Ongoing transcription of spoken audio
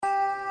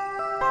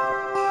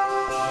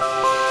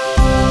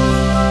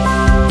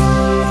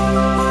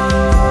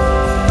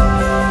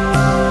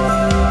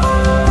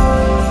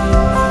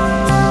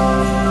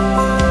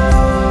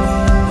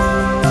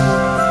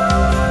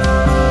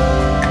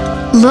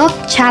Luke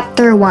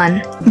chapter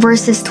 1,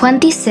 verses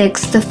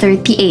 26 to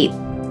 38.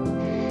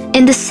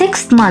 In the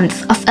 6th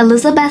month of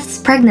Elizabeth's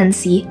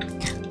pregnancy,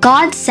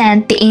 God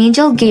sent the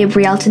angel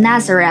Gabriel to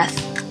Nazareth,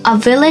 a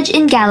village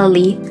in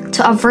Galilee,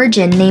 to a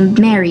virgin named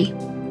Mary.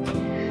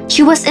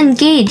 She was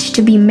engaged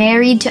to be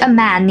married to a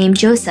man named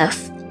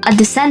Joseph, a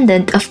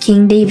descendant of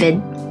King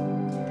David.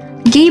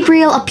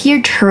 Gabriel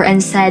appeared to her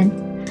and said,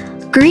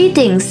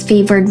 "Greetings,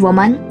 favored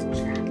woman.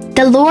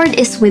 The Lord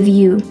is with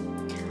you."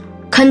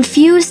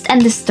 Confused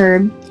and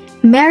disturbed,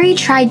 Mary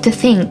tried to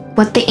think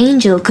what the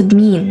angel could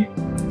mean.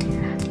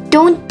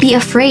 "Don't be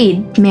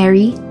afraid,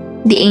 Mary,"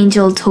 the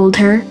angel told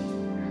her,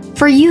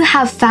 "for you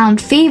have found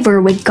favor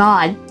with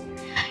God.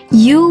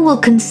 You will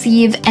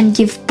conceive and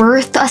give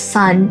birth to a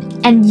son,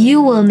 and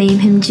you will name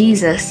him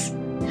Jesus.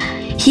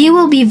 He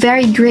will be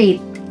very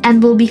great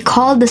and will be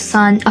called the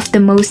Son of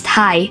the Most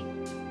High.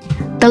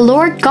 The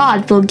Lord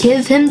God will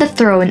give him the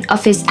throne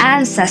of his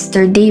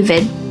ancestor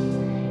David,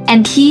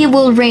 and he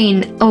will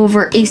reign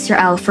over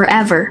Israel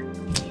forever.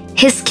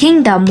 His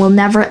kingdom will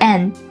never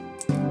end."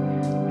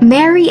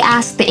 Mary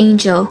asked the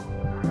angel,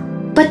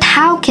 "But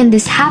how can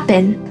this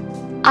happen?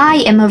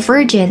 I am a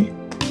virgin."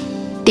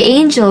 The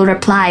angel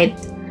replied,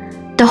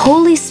 "The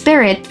Holy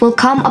Spirit will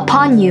come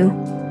upon you,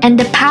 and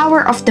the power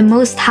of the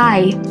Most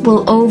High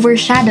will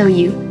overshadow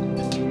you.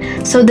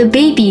 So the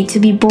baby to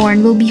be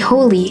born will be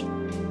holy,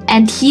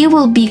 and he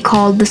will be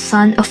called the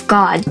Son of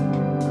God.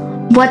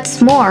 What's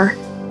more,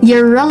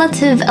 your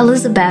relative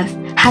Elizabeth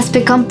has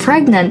become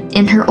pregnant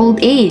in her old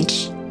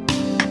age.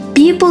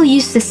 People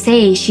used to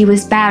say she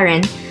was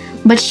barren,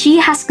 but she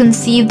has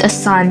conceived a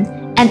son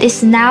and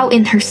is now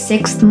in her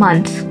 6th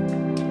month.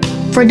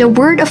 For the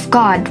word of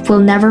God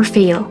will never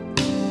fail."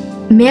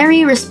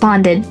 Mary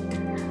responded,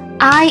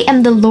 "I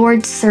am the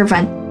Lord's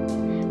servant.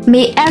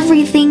 May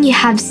everything you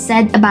have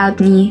said about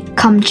me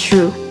come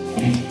true."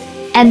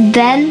 And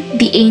then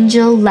the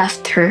angel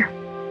left her.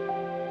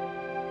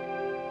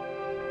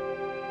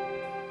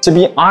 To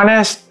be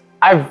honest,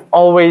 I've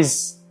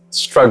always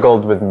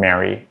struggled with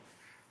Mary.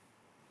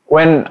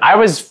 When I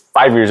was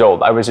 5 years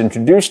old, I was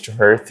introduced to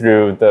her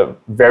through the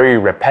very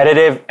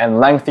repetitive and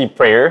lengthy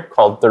prayer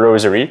called the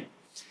Rosary.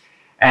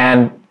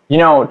 And,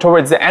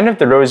 towards the end of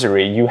the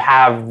Rosary, you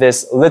have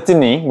this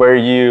litany where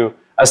you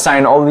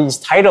assign all these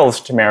titles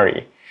to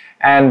Mary.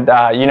 And,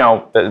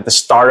 the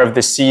star of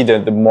the sea,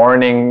 the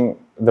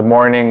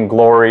morning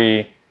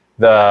glory,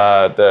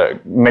 the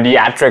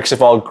mediatrix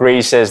of all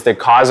graces, the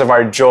cause of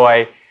our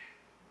joy.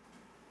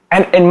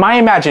 And in my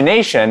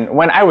imagination,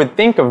 when I would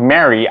think of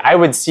Mary, I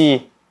would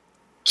see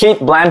Kate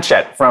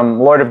Blanchett from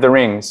Lord of the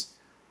Rings,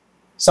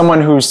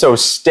 someone who's so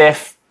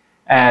stiff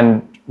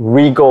and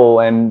regal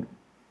and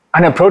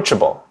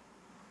unapproachable.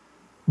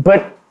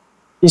 But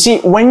you see,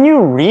 when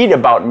you read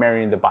about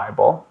Mary in the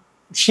Bible,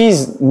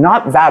 she's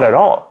not that at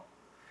all.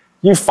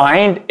 You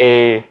find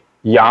a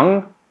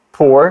young,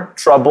 poor,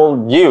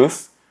 troubled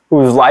youth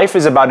whose life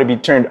is about to be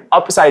turned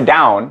upside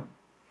down,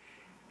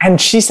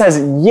 and she says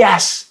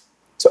yes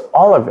to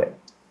all of it.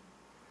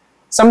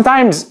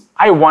 Sometimes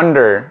I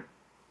wonder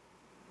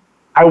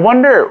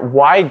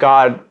why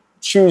God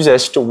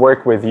chooses to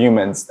work with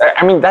humans.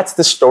 I mean, that's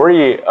the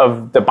story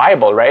of the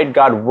Bible, right?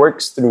 God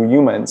works through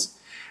humans.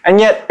 And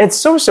yet it's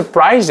so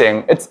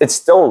surprising. It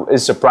still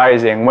is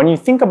surprising when you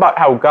think about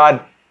how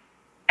God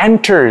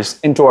enters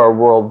into our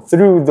world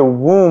through the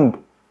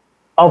womb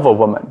of a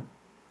woman.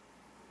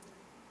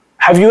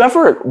 Have you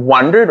ever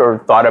wondered or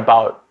thought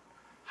about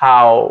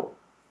how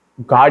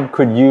God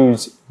could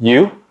use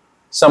you,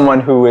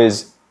 someone who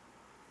is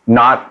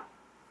not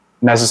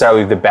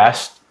necessarily the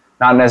best,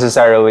 not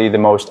necessarily the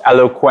most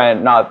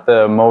eloquent, not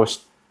the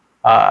most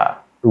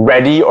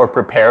ready or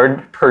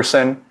prepared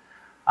person,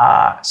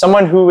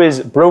 someone who is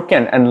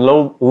broken and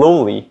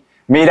lowly,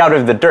 made out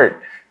of the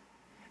dirt,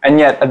 and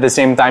yet at the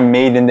same time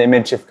made in the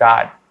image of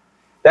God?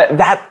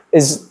 That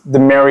is the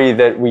Mary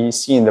that we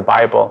see in the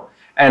Bible.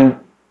 And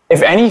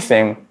if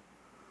anything,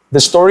 the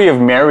story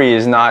of Mary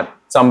is not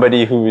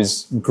somebody who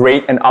is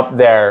great and up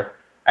there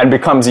and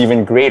becomes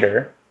even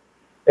greater.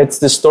 It's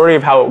the story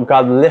of how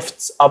God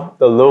lifts up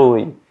the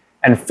lowly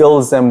and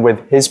fills them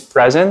with his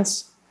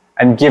presence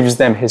and gives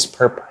them his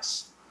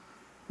purpose.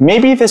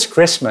 Maybe this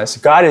Christmas,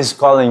 God is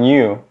calling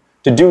you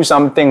to do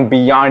something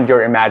beyond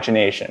your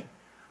imagination.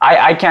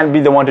 I can't be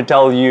the one to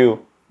tell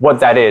you what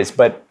that is,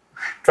 but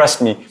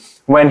trust me,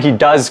 when he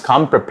does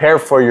come, prepare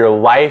for your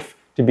life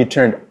to be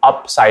turned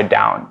upside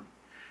down.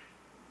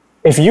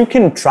 If you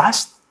can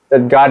trust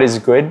that God is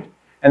good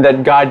and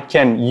that God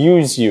can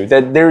use you,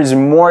 that there is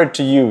more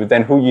to you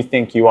than who you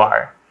think you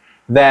are,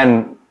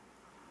 then,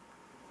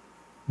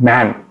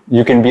 man,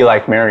 you can be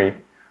like Mary.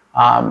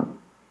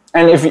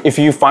 And if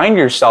you find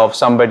yourself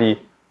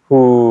somebody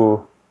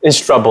who is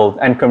troubled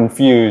and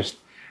confused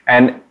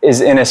and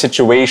is in a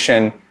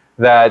situation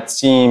that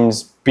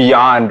seems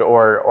beyond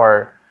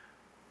or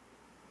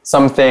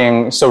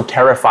something so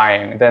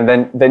terrifying,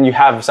 then you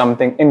have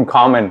something in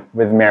common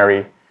with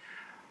Mary.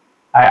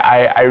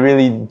 I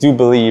really do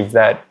believe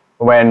that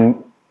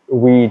when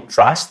we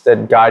trust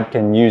that God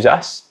can use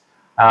us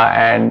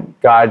and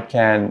God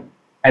can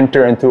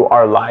enter into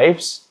our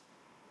lives,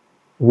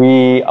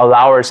 we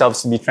allow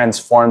ourselves to be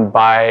transformed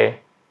by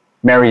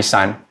Mary's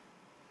Son,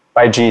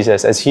 by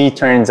Jesus, as he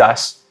turns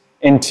us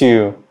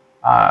into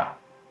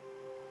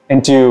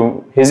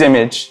his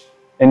image,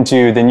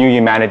 into the new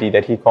humanity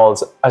that he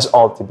calls us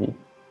all to be.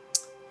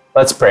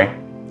 Let's pray.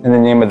 In the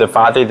name of the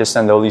Father, the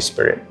Son, and the Holy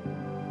Spirit.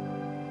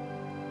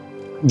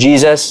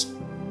 Jesus,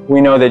 we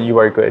know that you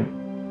are good.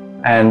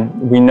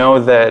 And we know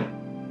that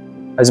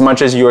as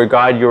much as you are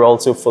God, you're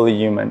also fully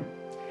human.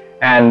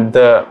 And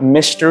the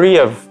mystery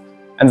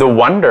and the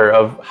wonder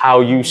of how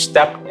you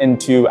stepped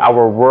into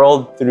our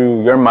world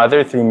through your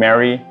mother, through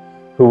Mary,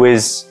 who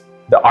is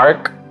the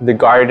ark, the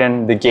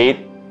garden, the gate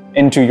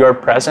into your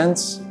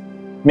presence,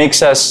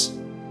 makes us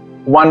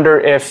wonder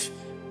if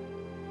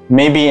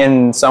maybe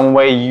in some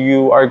way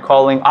you are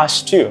calling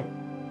us too.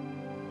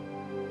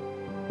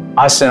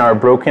 Us in our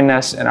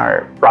brokenness, in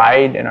our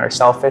pride, in our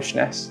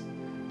selfishness,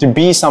 to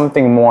be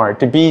something more,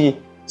 to be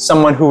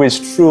someone who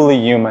is truly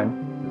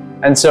human.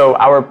 And so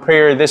our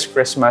prayer this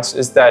Christmas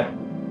is that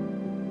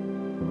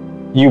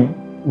you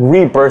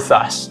rebirth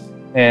us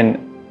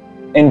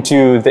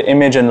into the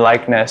image and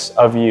likeness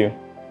of you,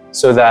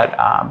 so that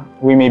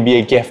we may be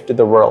a gift to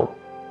the world.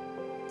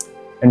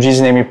 In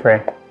Jesus' name we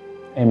pray.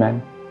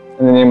 Amen.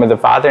 In the name of the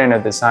Father, and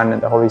of the Son,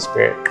 and the Holy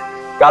Spirit.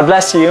 God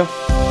bless you.